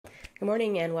Good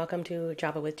morning and welcome to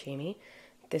Java with Jaime.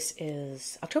 This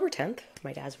is October 10th,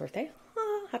 my dad's birthday.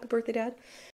 Happy birthday, Dad.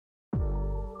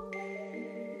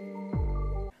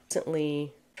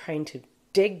 Constantly trying to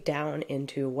dig down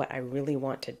into what I really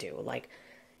want to do. Like,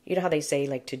 you know how they say,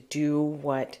 like, to do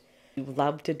what you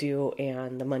love to do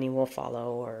and the money will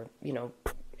follow, or, you know,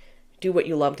 do what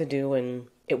you love to do and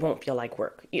it won't feel like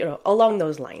work, you know, along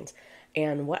those lines.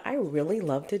 And what I really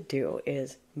love to do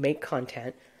is make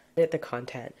content, edit the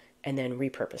content, and then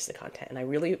repurpose the content. And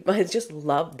I just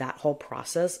love that whole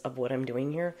process of what I'm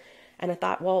doing here. And I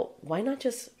thought, well, why not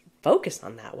just focus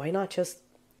on that? Why not just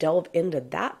delve into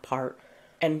that part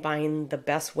and find the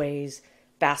best ways,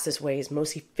 fastest ways,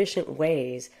 most efficient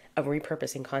ways of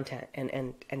repurposing content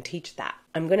and teach that.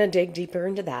 I'm going to dig deeper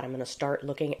into that. I'm going to start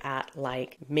looking at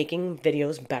like making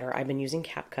videos better. I've been using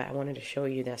CapCut. I wanted to show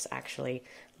you this actually.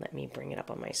 Let me bring it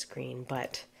up on my screen,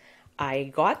 but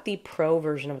I got the pro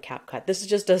version of CapCut. This is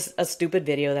just a stupid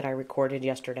video that I recorded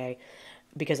yesterday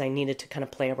because I needed to kind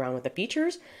of play around with the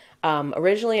features.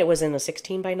 Originally it was in a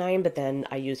 16:9, but then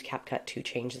I used CapCut to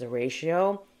change the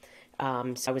ratio.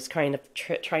 So I was trying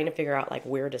to figure out like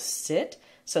where to sit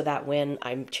so that when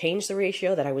I changed the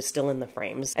ratio that I was still in the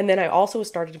frames. And then I also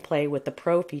started to play with the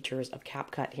pro features of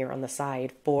CapCut here on the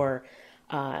side for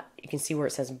you can see where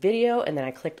it says video, and then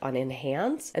I clicked on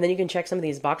enhance, and then you can check some of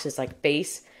these boxes like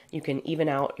face. You can even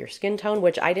out your skin tone,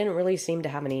 which I didn't really seem to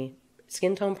have any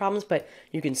skin tone problems, but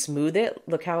you can smooth it.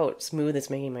 Look how smooth it's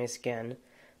making my skin.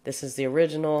 This is the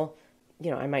original.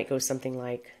 You know, I might go something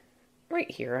like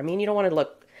right here. I mean, you don't want to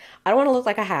look, I don't want to look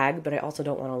like a hag, but I also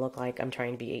don't want to look like I'm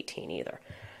trying to be 18 either.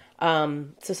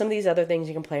 So some of these other things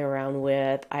you can play around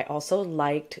with. I also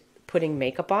liked putting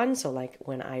makeup on. So like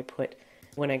when I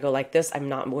go like this, I'm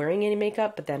not wearing any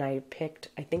makeup, but then I picked,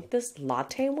 I think this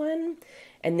latte one,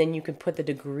 and then you can put the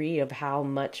degree of how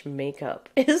much makeup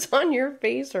is on your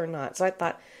face or not. So I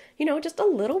thought, you know, just a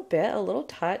little bit, a little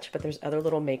touch, but there's other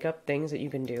little makeup things that you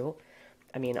can do.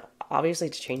 I mean, obviously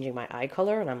it's changing my eye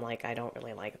color, and I'm like, I don't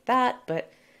really like that,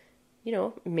 but you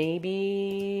know,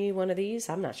 maybe one of these,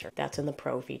 I'm not sure. That's in the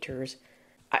pro features.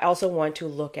 I also want to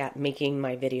look at making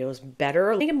my videos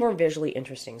better, make it more visually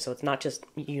interesting. So it's not just,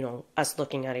 you know, us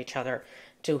looking at each other,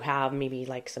 to have maybe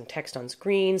like some text on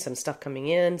screen, some stuff coming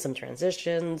in, some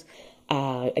transitions.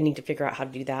 I need to figure out how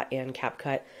to do that in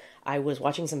CapCut. I was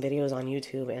watching some videos on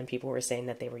YouTube and people were saying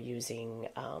that they were using,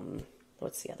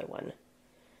 what's the other one?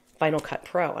 Final Cut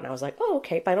Pro. And I was like, oh,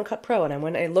 okay, Final Cut Pro. And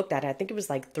when I looked at it, I think it was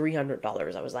like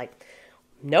 $300. I was like,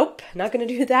 nope, not going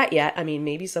to do that yet. I mean,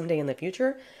 maybe someday in the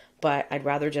future, but I'd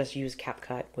rather just use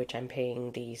CapCut, which I'm paying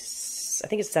I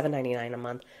think it's $7.99 a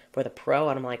month for the Pro.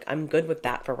 And I'm like, I'm good with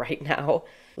that for right now.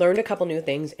 Learned a couple new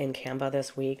things in Canva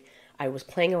this week. I was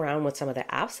playing around with some of the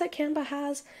apps that Canva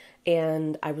has,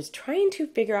 and I was trying to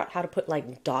figure out how to put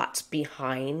like dots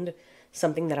behind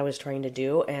something that I was trying to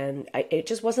do. And it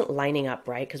just wasn't lining up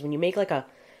right. Because when you make like a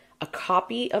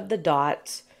copy of the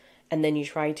dots and then you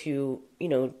try to, you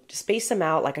know, space them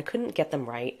out, like I couldn't get them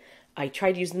right. I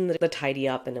tried using the tidy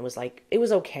up and it was like, it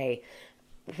was okay,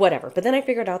 whatever. But then I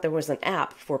figured out there was an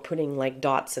app for putting like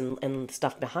dots and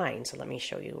stuff behind. So let me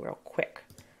show you real quick.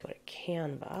 Go to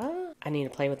Canva. I need to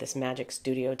play with this Magic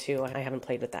Studio too. I haven't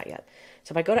played with that yet.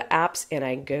 So if I go to apps and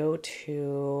I go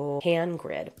to hand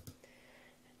grid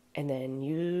and then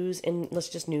let's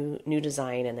just new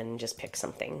design and then just pick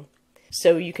something.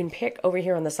 So you can pick over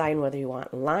here on the side whether you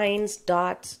want lines,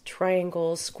 dots,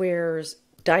 triangles, squares,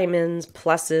 diamonds,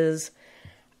 pluses,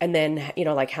 and then, you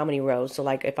know, like how many rows. So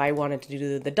like if I wanted to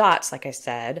do the dots, like I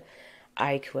said,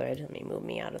 I could, let me move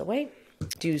me out of the way,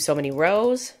 do so many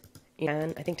rows,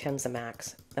 and I think 10's the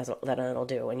max. That's what it'll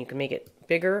do. And you can make it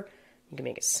bigger, you can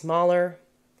make it smaller,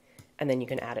 and then you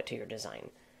can add it to your design.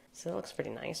 So it looks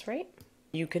pretty nice, right?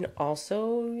 You can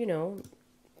also, you know,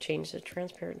 change the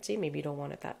transparency. Maybe you don't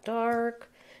want it that dark.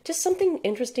 Just something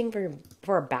interesting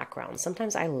for a background.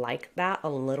 Sometimes I like that a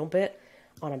little bit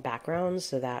on a background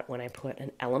so that when I put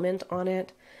an element on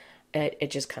it,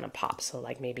 it just kind of pops. So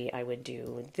like maybe I would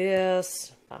do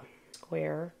this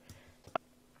square,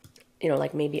 you know,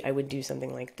 like maybe I would do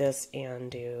something like this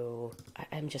and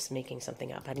I'm just making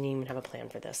something up. I didn't even have a plan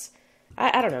for this.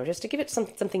 I don't know, just to give it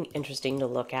something interesting to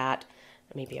look at.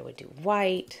 Maybe I would do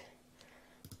white.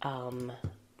 I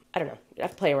don't know. I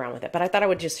have to play around with it, but I thought I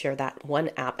would just share that one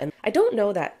app. And I don't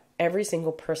know that every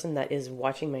single person that is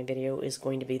watching my video is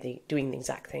going to be doing the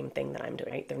exact same thing that I'm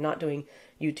doing. Right? They're not doing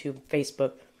YouTube,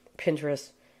 Facebook,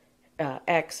 Pinterest,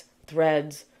 X,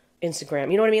 Threads, Instagram.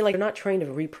 You know what I mean? Like, they're not trying to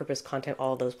repurpose content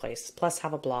all those places, plus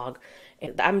have a blog.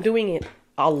 And I'm doing it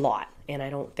a lot, and I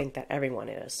don't think that everyone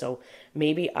is. So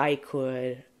maybe I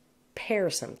could pair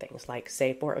some things, like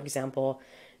say, for example,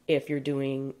 if you're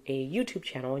doing a YouTube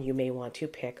channel, you may want to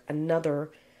pick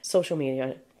another social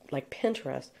media like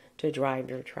Pinterest to drive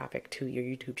your traffic to your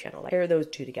YouTube channel. Like, pair those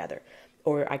two together.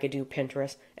 Or I could do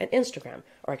Pinterest and Instagram,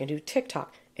 or I can do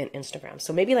TikTok and Instagram.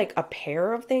 So maybe like a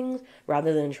pair of things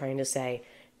rather than trying to say,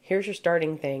 here's your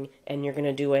starting thing and you're going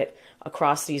to do it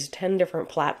across these 10 different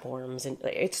platforms. And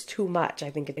it's too much.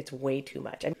 I think it's way too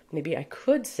much. And maybe I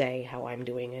could say how I'm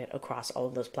doing it across all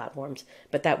of those platforms,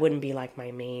 but that wouldn't be like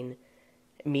my main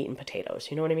meat and potatoes.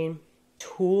 You know what I mean?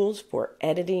 Tools for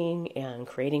editing and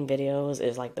creating videos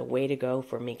is like the way to go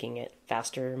for making it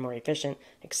faster, more efficient,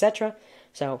 etc.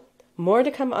 So more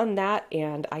to come on that,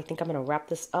 and I think I'm going to wrap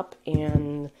this up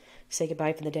and say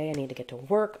goodbye for the day. I need to get to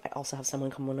work. I also have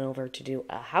someone coming over to do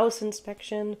a house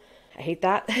inspection. I hate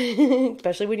that,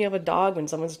 especially when you have a dog, when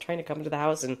someone's trying to come to the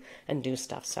house and do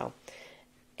stuff. So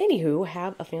anywho,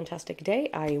 have a fantastic day.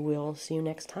 I will see you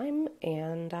next time,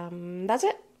 and that's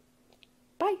it.